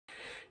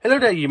Hello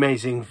there, you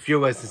amazing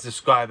viewers and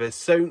subscribers.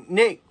 So,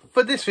 Nick,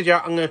 for this video,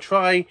 I'm going to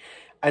try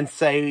and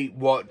say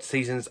what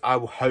seasons I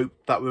will hope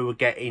that we will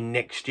get in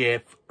next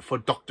year for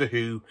Doctor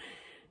Who,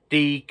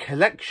 the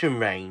collection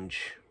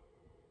range.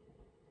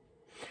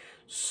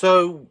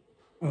 So,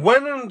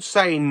 when I'm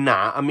saying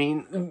that, I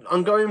mean,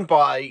 I'm going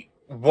by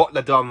what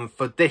they've done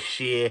for this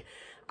year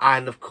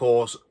and, of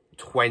course,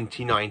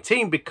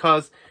 2019,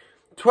 because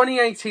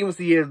 2018 was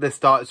the year they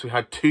started, so we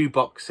had 2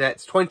 box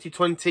sets.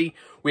 2020,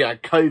 we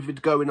had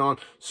COVID going on,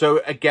 so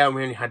again,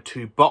 we only had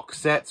 2 box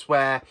sets,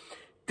 where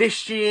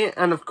this year,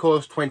 and of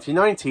course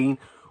 2019,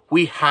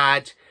 we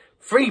had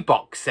 3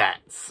 box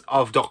sets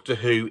of Doctor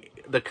Who,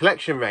 the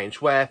collection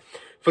range, where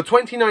for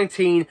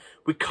 2019,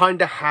 we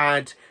kind of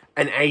had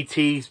an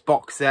 80s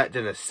box set,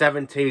 then a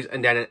 70s,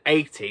 and then an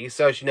 80s.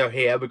 So as you know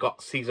here, we've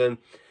got season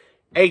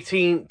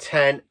 18,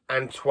 10,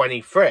 and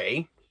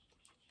 23.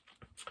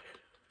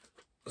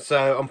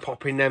 So I'm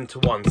popping them to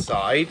one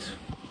side,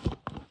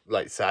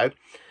 like so,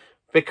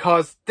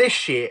 because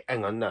this year,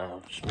 hang on,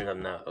 no, just bring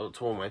on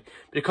that,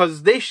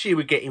 because this year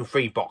we're getting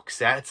 3 box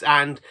sets,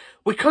 and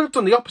we could have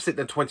done the opposite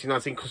than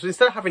 2019, because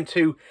instead of having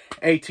 2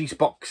 80s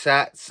box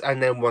sets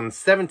and then 1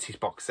 70s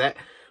box set,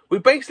 we're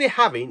basically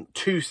having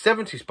 2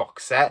 70s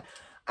box set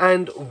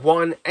and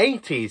 1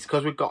 80s,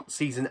 because we've got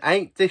season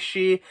 8 this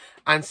year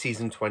and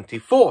season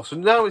 24. So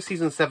now it's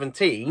season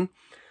 17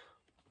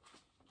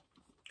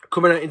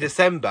 coming out in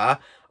December.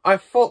 I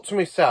thought to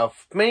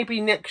myself, maybe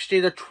next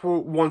year they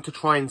want to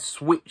try and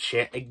switch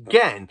it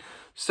again.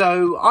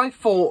 So I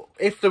thought,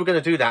 if they were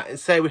going to do that, and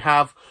say we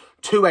have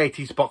 2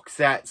 80s box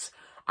sets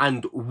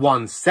and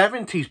 1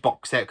 70s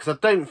box set, because I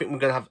don't think we're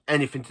going to have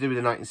anything to do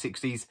with the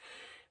 1960s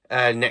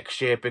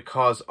next year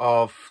because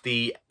of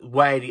the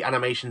way the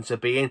animations are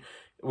being.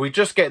 We're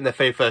just getting the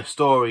very first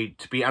story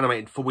to be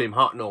animated for William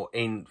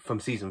Hartnell from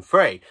season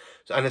 3.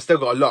 So, and they've still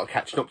got a lot of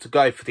catching up to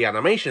go for the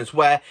animations,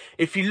 where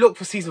if you look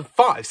for season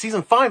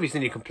 5 is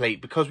nearly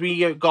complete, because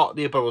we got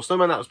the Abominable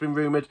Snowman that has been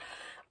rumoured,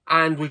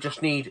 and we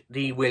just need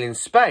the Wheel in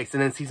Space.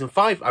 And then season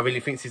 5, I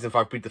really think season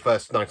 5 will be the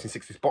first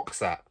 1960s box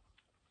set.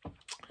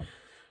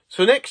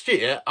 So next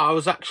year, I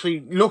was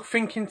actually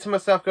thinking to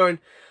myself, going,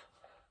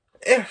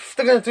 if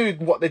they're going to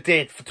do what they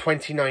did for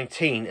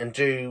 2019 and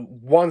do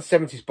 1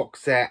 70s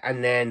box set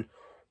and then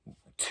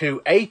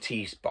 2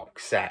 80s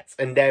box sets,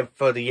 and then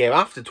for the year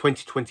after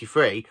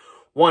 2023,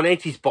 1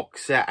 80s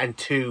box set and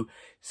 2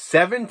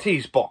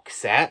 70s box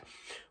set,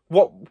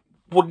 what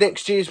would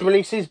next year's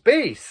releases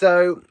be?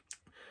 So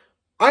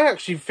I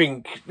actually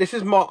think this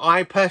is what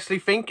I personally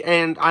think,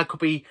 and I could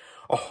be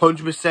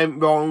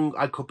 100% wrong,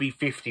 I could be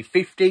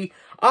 50-50,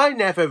 I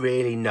never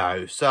really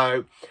know.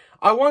 So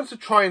I want to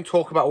try and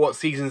talk about what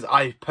seasons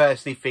I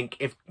personally think,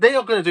 if they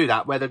are going to do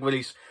that, where they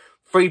release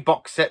 3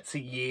 box sets a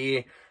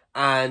year,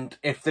 and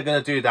if they're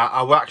going to do that,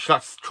 I will actually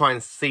have to try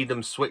and see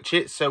them switch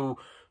it. So,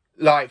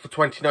 like, for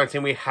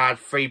 2019, we had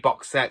 3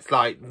 box sets,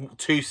 like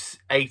 2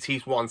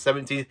 80s, 1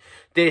 70s.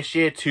 This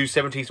year, 2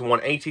 70s and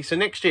 1 80s. So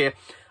next year,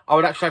 I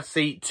would actually have to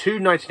see 2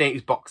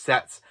 1980s box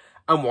sets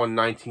and 1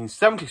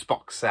 1970s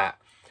box set.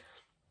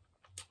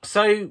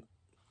 So,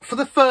 for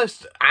the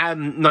first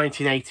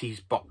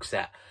 1980s box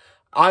set,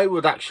 I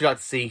would actually like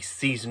to see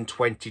season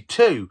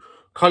 22,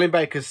 Colin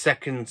Baker's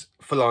second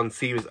full-on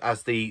series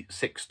as the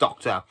 6th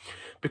Doctor,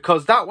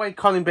 because that way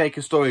Colin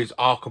Baker's stories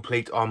are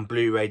complete on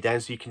Blu-ray then,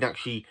 so you can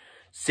actually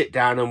sit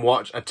down and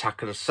watch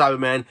Attack of the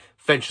Cybermen,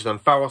 Ventures on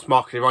Pharos,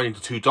 marketed on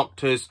into 2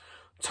 Doctors,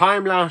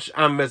 Time Lash,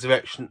 and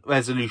Resolution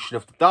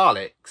of the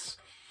Daleks.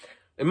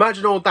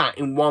 Imagine all that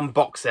in 1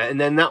 box set, and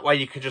then that way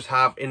you could just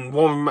have in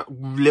 1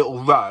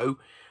 little row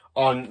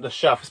on the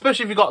shelf,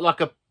 especially if you've got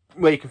like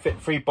where you can fit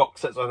 3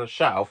 box sets on a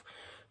shelf.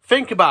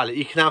 Think about it,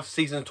 you can have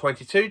season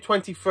 22,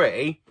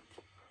 23,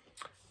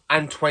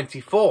 and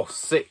 24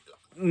 sit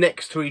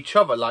next to each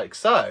other, like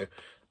so.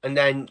 And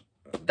then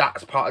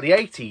that's part of the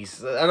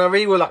 80s. And I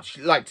really would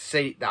actually like to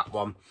see that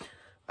one.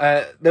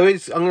 I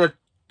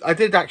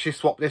did actually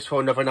swap this for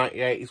another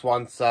 1980s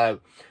one, so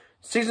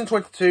season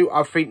 22,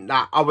 I think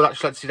that I would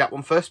actually like to see that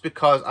one first,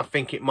 because I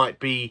think it might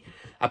be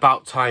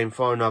about time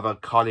for another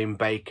Colin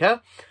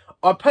Baker.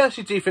 I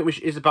personally do think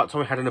it is about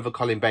time we had another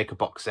Colin Baker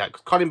box set,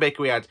 because Colin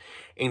Baker we had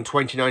in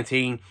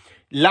 2019.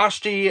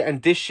 Last year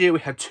and this year we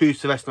had 2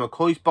 Sylvester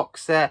McCoy's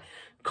box set.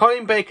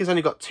 Colin Baker's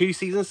only got 2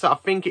 seasons, so I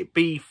think it'd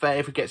be fair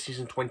if we get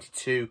season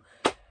 22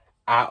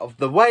 out of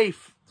the way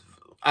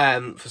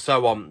for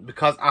so on,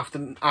 because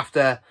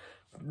after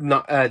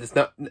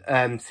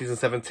season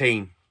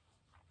 17.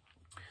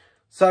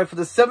 So for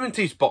the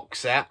 70s box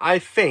set, I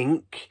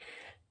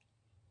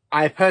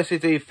personally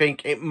do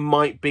think it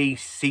might be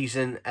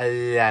season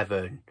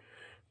 11,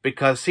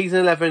 because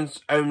season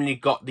 11's only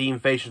got the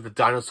invasion of the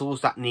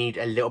dinosaurs that need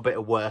a little bit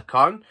of work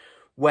on,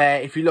 where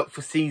if you look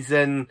for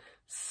season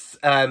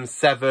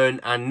 7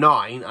 and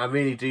 9, I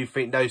really do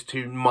think those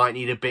 2 might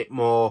need a bit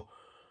more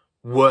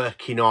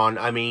working on.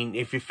 I mean,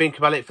 if you think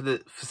about it,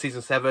 for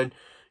season 7,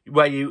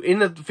 where in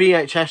the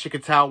VHS you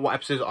can tell what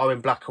episodes are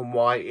in black and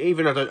white.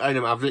 Even though I don't own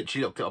them, I've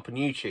literally looked it up on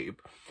YouTube.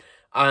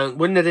 And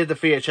when they did the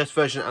VHS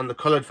version and the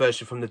coloured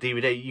version from the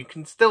DVD, you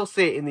can still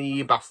see it in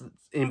the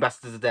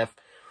Ambassadors of Death,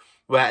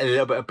 where a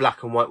little bit of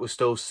black and white was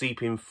still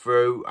seeping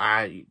through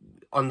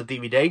on the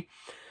DVD.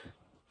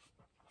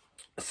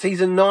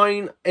 Season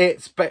 9,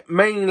 it's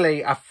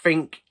mainly, I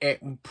think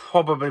it will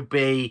probably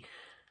be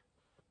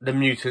the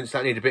mutants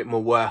that need a bit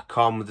more work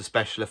on with the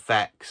special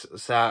effects.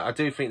 So I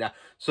do think that.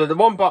 So the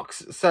one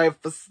box, so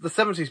for the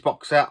 70s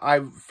box set, I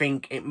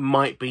think it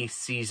might be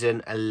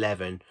season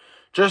 11.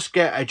 Just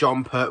get a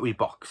John Pertwee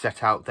box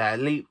set out there.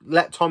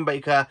 Let Tom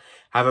Baker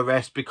have a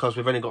rest, because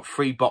we've only got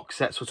 3 box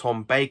sets for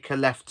Tom Baker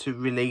left to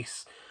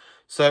release.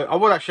 So I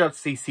would actually like to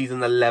see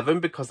season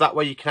 11, because that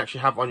way you can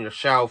actually have on your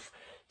shelf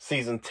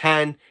season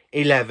 10,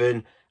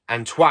 11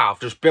 and 12.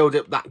 Just build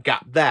up that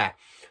gap there.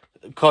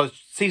 Because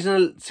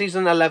season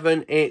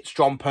 11, it's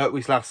John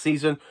Pertwee's last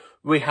season.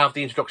 We have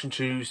the introduction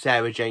to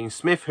Sarah Jane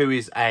Smith, who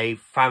is a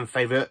fan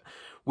favourite.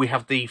 We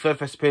have the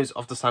first appearance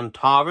of the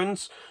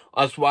Santarans,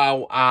 as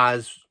well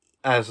as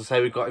I say,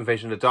 we've got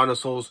Invasion of the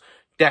Dinosaurs,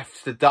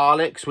 Death to the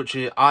Daleks, which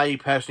I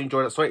personally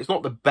enjoy that story. It's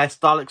not the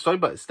best Dalek story,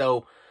 but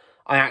still,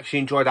 I actually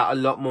enjoy that a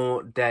lot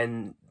more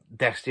than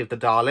Destiny of the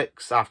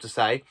Daleks, I have to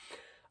say.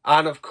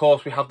 And of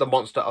course, we have the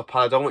Monster of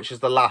Paladon, which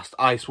is the last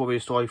Ice Warrior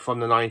story from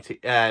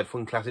the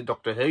from classic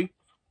Doctor Who.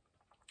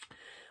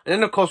 And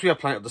then, of course, we have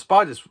Planet of the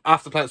Spiders,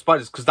 after Planet of the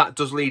Spiders, because that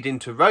does lead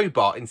into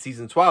Robot in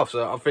season 12.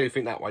 So I really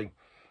think that way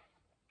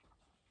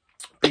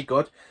be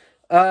good.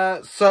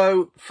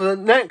 So for the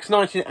next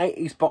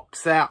 1980s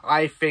box set,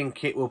 I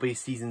think it will be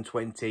season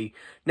 20.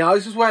 Now,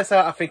 this is where I say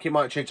I think it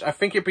might change. I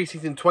think it'll be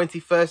season 20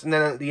 first, and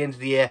then at the end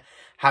of the year,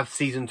 have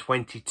season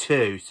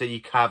 22. So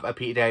you can have a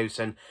Peter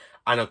Davison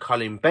and a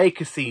Colin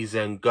Baker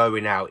season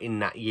going out in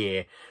that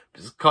year.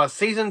 Because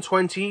season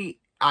 20,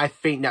 I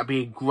think that'd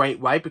be a great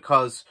way,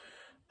 because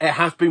it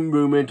has been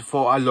rumoured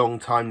for a long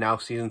time now.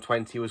 Season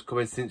 20 was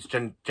coming since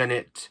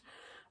Janet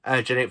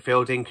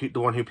Fielding, the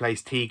one who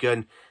plays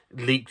Tegan,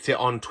 leaked it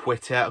on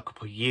Twitter a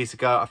couple of years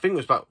ago. I think it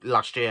was about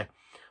last year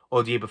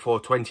or the year before,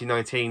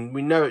 2019.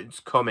 We know it's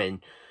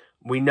coming.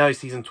 We know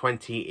season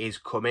 20 is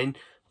coming.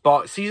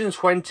 But season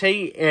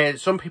 20,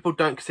 some people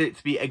don't consider it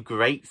to be a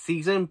great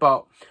season,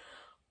 but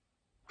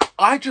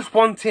I just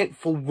want it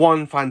for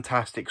one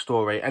fantastic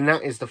story, and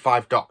that is the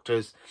 5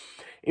 Doctors.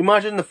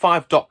 Imagine the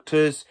 5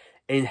 Doctors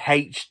in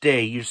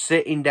HD. You're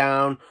sitting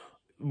down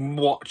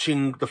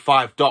watching the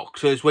 5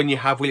 Doctors when you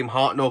have William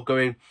Hartnell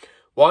going,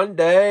 "One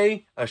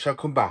day I shall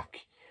come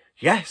back.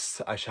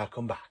 Yes, I shall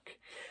come back.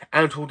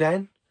 And until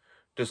then,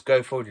 just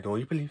go forward in all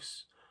your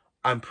beliefs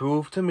and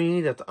prove to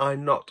me that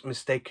I'm not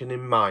mistaken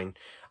in mine."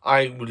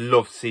 I would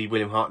love to see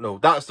William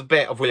Hartnell. That's the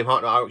bit of William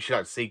Hartnell I would actually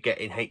like to see get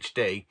in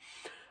HD.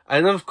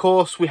 And then, of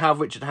course, we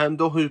have Richard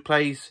Handel, who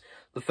plays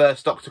the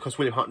first Doctor, because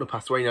William Hartnell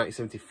passed away in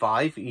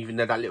 1975, even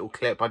though that little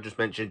clip I just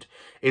mentioned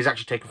is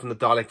actually taken from the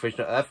Dalek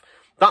version of Earth.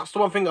 That's the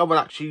one thing I would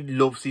actually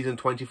love season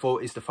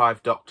 24, is the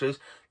 5 Doctors.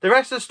 The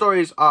rest of the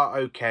stories are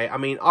okay. I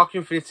mean, Arc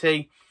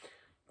Infinity,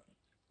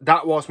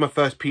 that was my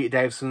first Peter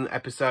Davison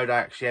episode I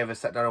actually ever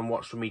sat down and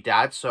watched with my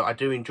dad. So I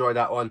do enjoy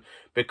that one,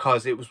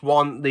 because it was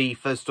the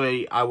first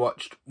story I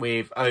watched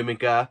with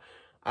Omega.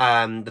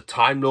 The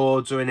Time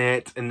Lords are in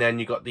it. And then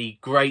you got the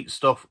great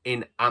stuff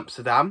in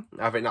Amsterdam.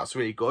 I think that's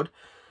really good.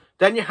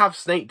 Then you have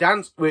Snake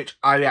Dance, which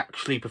I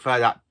actually prefer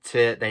that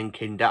to then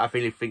Kinder. I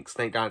really think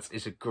Snake Dance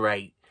is a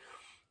great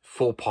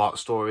 4-part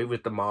story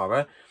with the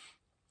Mara.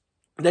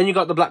 Then you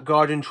got the Black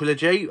Guardian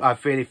trilogy. I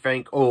really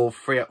think all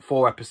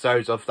 4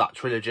 episodes of that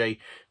trilogy,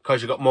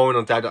 because you got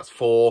Mourning Undead, that's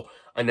 4,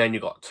 and then you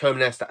got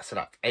Terminus, that's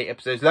 8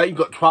 episodes. Then you've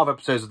got 12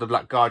 episodes of the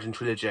Black Guardian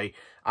trilogy,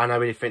 and I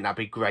really think that'd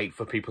be great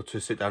for people to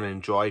sit down and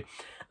enjoy.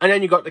 And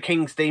then you got the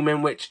King's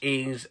Demon, which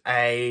is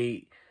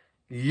a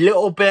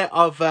little bit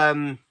of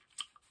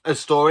a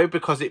story,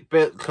 because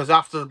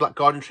after the Black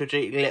Guardian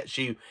trilogy, it lets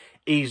you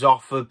ease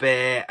off a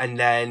bit, and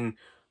then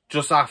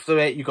just after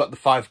it, you got the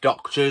 5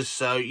 Doctors,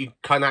 so you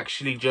can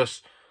actually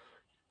just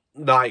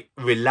like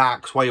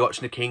relax while you're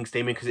watching the King's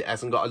Demon, because it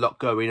hasn't got a lot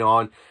going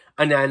on.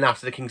 And then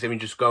after the King's Demon,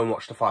 just go and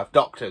watch the 5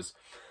 Doctors.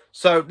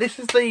 So this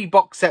is the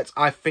box sets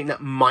I think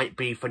that might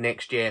be for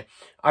next year.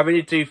 I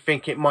really do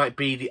think it might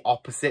be the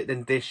opposite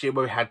than this year,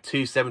 where we had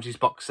 2 70s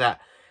box set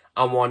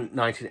and 1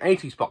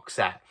 1980s box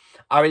set.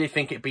 I really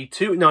think it'd be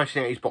 2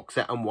 1980s box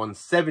set and 1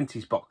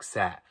 70s box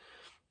set.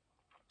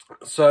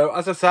 So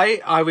as I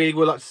say, I really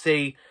would like to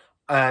see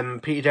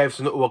Peter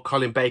Davison or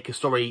Colin Baker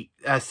story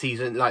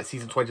season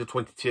 20 or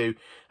 22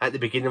 at the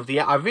beginning of the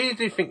year. I really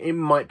do think it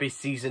might be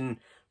season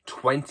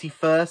 20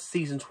 first.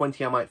 Season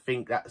 20, I might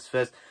think that's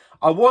first.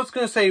 I was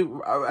going to say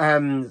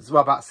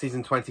about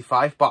season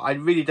 25, but I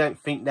really don't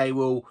think they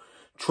will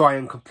try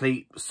and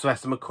complete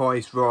Sylvester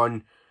McCoy's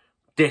run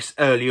this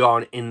early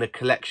on in the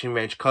collection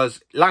range,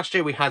 because last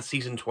year we had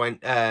season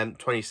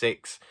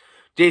 26,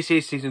 this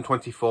year season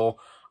 24.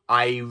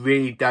 I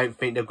really don't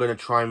think they're going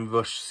to try and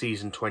rush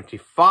season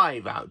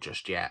 25 out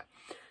just yet.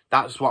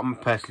 That's what I'm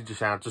personally just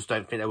saying. I just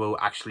don't think they will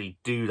actually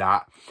do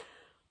that.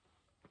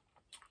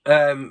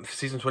 For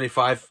season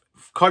 25,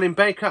 Colin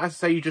Baker, as I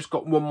say, you just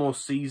got one more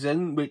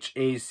season, which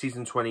is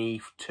season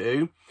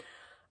 22.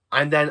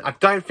 And then I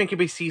don't think it'd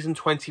be season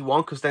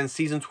 21, because then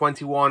season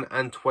 21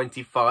 and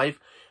 25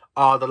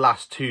 are the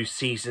last 2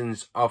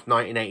 seasons of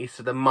 1980.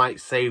 So they might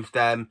save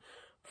them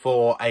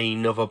for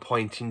another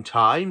point in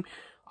time.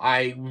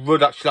 I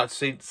would actually like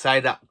to say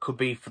that could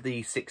be for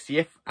the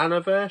 60th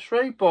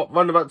anniversary, but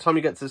around about the time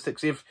you get to the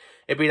 60th,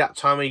 it'd be that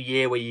time of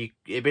year where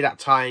it'd be that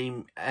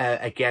time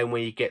again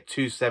where you get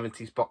 2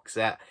 70s box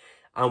set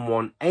and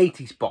 1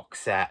 80s box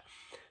set.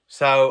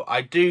 So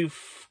I do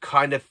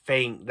kind of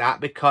think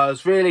that,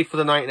 because really for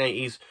the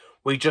 1980s,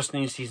 we just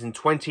need season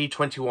 20,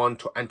 21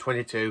 and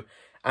 22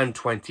 and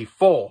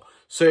 24.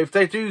 So if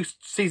they do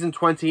season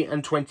 20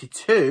 and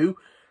 22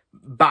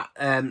 back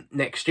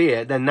next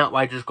year, then that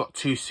way just got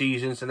 2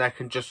 seasons and they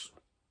can just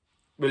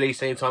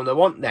release anytime they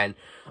want. Then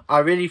I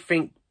really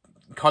think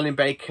Colin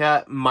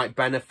Baker might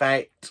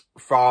benefit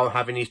from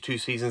having these 2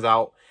 seasons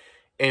out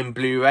in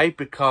Blu-ray,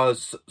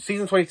 because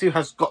season 22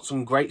 has got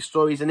some great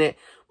stories in it,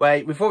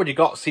 where we've already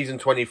got season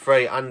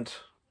 23, and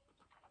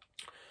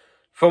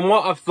from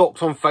what I've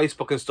looked on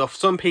Facebook and stuff,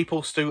 some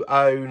people still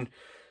own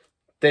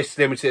this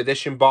limited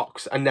edition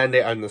box and then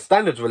they own the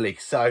standard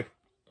release. So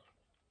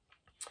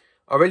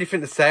I really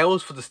think the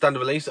sales for the standard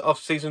release of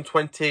season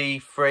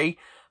 23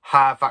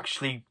 have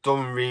actually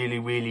done really,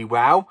 really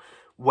well,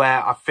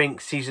 where I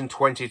think season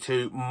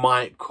 22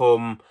 might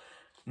come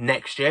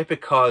next year,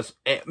 because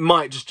it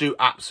might just do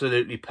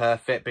absolutely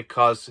perfect.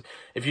 Because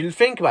if you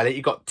think about it,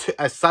 you've got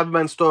a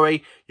Cyberman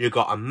story, you've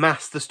got a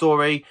Master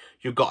story,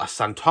 you've got a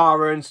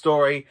Santaran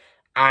story,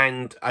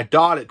 and a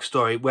Dalek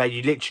story, where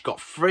you literally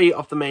got 3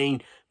 of the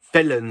main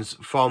villains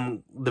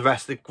from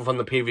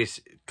the previous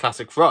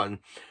classic run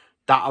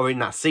that are in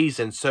that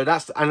season. So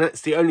that's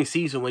the only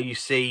season where you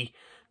see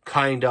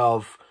kind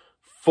of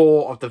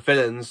 4 of the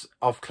villains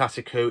of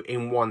Classic Who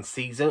in one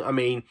season. I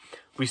mean,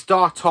 we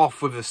start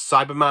off with the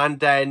Cyberman,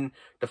 then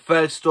the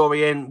third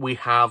story in, we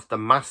have the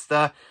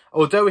Master.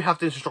 Although we have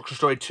the introduction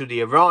story to the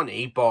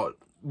Irani, but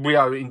we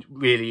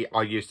really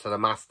are used to the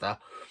Master.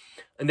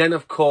 And then,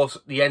 of course,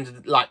 the end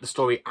of the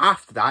story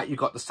after that, you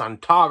got the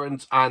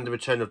Santarans and the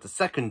return of the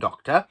Second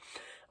Doctor.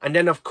 And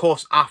then, of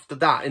course, after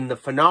that, in the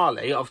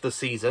finale of the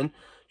season,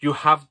 you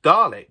have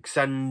Daleks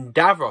and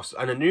Davros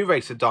and a new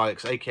race of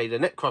Daleks, aka the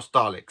Necros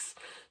Daleks.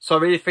 So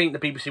I really think the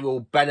BBC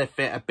will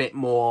benefit a bit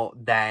more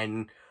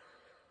than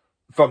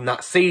from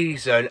that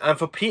season. And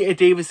for Peter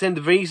Davison,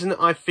 the reason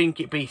I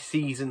think it'd be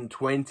season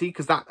 20,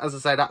 because that, as I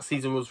say, that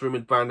season was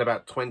rumoured around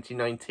about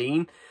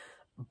 2019.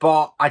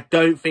 But I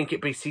don't think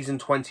it'd be season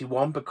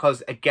 21,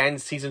 because again,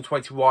 season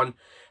 21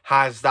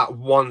 has that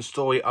one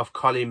story of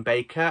Colin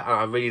Baker, and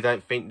I really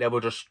don't think they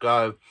will just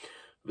go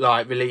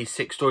like release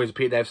 6 stories of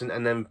Peter Davison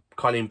and then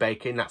Colin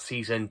Baker in that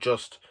season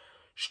just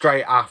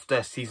straight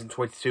after season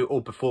 22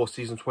 or before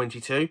season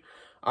 22.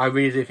 I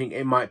really do think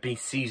it might be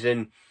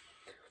season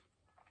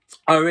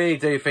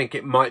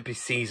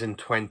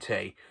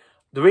 20.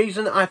 The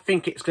reason I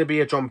think it's going to be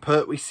a John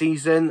Pertwee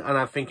season, and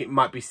I think it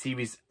might be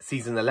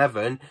season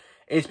 11,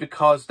 is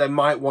because they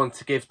might want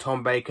to give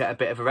Tom Baker a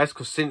bit of a rest,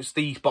 because since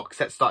these box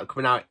sets started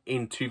coming out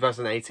in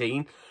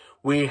 2018,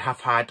 we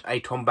have had a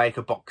Tom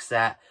Baker box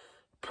set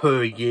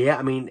per year.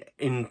 I mean,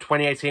 in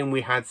 2018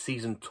 we had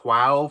season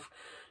 12,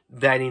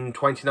 then in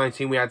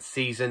 2019 we had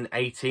season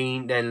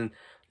 18, then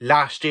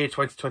last year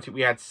 2020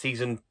 we had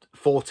season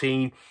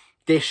 14,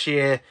 this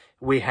year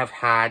we have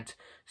had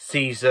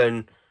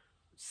season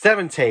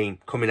 17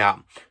 coming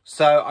out.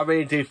 So I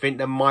really do think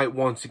they might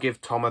want to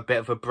give Tom a bit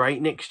of a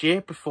break next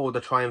year before they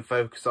try and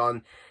focus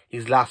on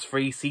his last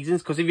 3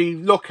 seasons. Because if you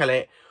look at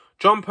it,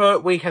 John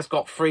Pertwee has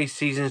got 3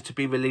 seasons to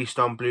be released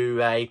on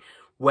Blu-ray,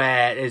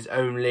 where there's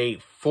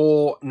only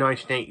 4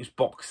 1980s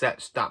box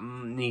sets that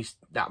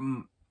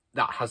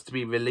has to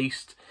be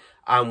released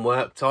and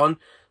worked on.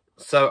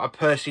 So I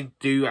personally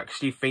do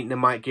actually think they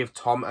might give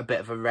Tom a bit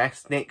of a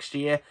rest next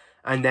year,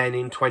 and then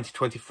in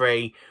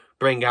 2023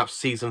 bring out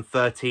season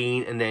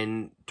 13, and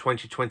then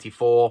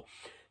 2024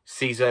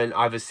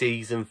 either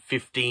season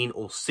 15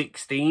 or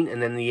 16,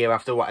 and then the year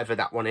after, whatever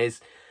that one is,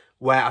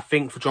 where I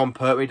think for John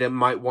Pertwee they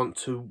might want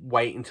to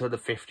wait until the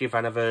 50th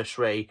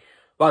anniversary.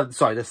 Well,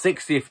 sorry, the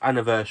 60th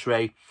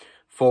anniversary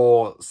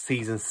for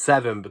season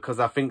 7, because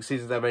I think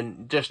season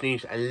 7 just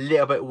needs a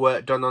little bit of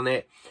work done on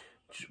it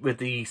with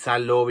the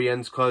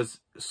Silurians,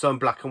 because some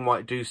black and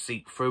white do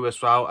seep through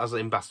as well, as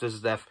Ambassadors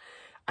of Death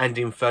and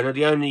Inferno.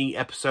 The only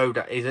episode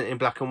that isn't in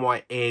black and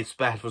white is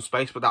Spearhead from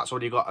Space, but that's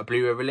already got a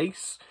Blu-ray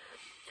release.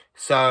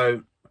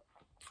 So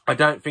I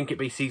don't think it'd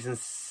be season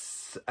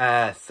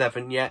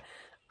 7 yet.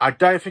 I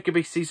don't think it'd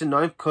be season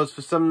 9, because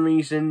for some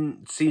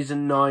reason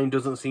season 9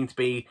 doesn't seem to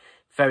be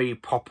very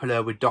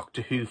popular with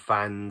Doctor Who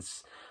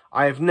fans.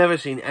 I have never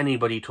seen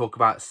anybody talk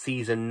about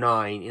season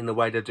 9 in the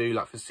way they do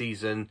like for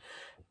season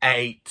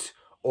 8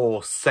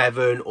 or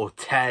 7 or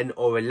 10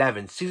 or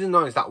 11. Season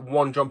 9 is that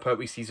one John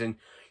Pertwee season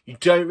you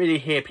don't really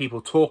hear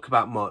people talk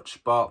about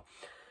much, but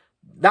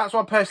that's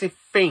what I personally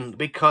think,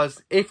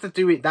 because if they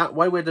do it that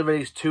way, where they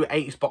release 2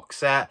 80s box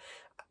set,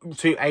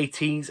 2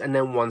 80s and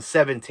then 1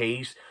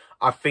 70s,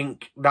 I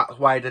think that's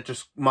why they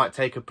just might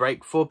take a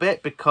break for a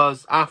bit,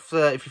 because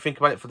after, if you think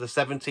about it, for the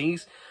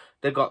 70s,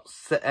 they've got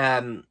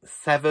 7,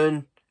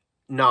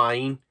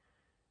 9,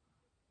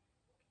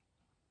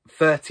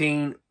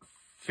 13,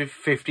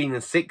 15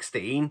 and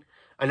 16.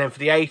 And then for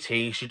the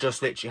 80s, you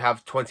just literally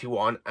have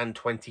 21 and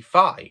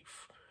 25.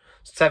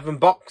 7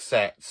 box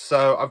sets.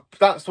 So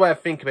that's the way I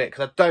think of it,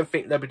 because I don't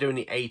think they'll be doing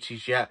the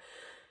 80s yet.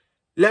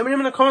 Let me know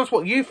in the comments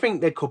what you think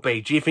they could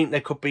be. Do you think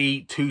there could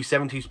be 2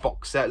 70s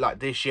box set like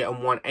this year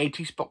and 1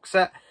 80s box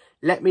set?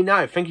 Let me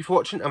know. Thank you for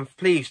watching, and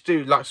please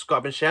do like,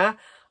 subscribe and share.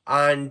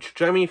 And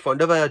join me for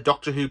another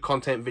Doctor Who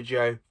content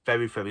video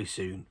very, very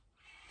soon.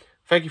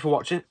 Thank you for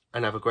watching,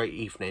 and have a great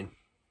evening.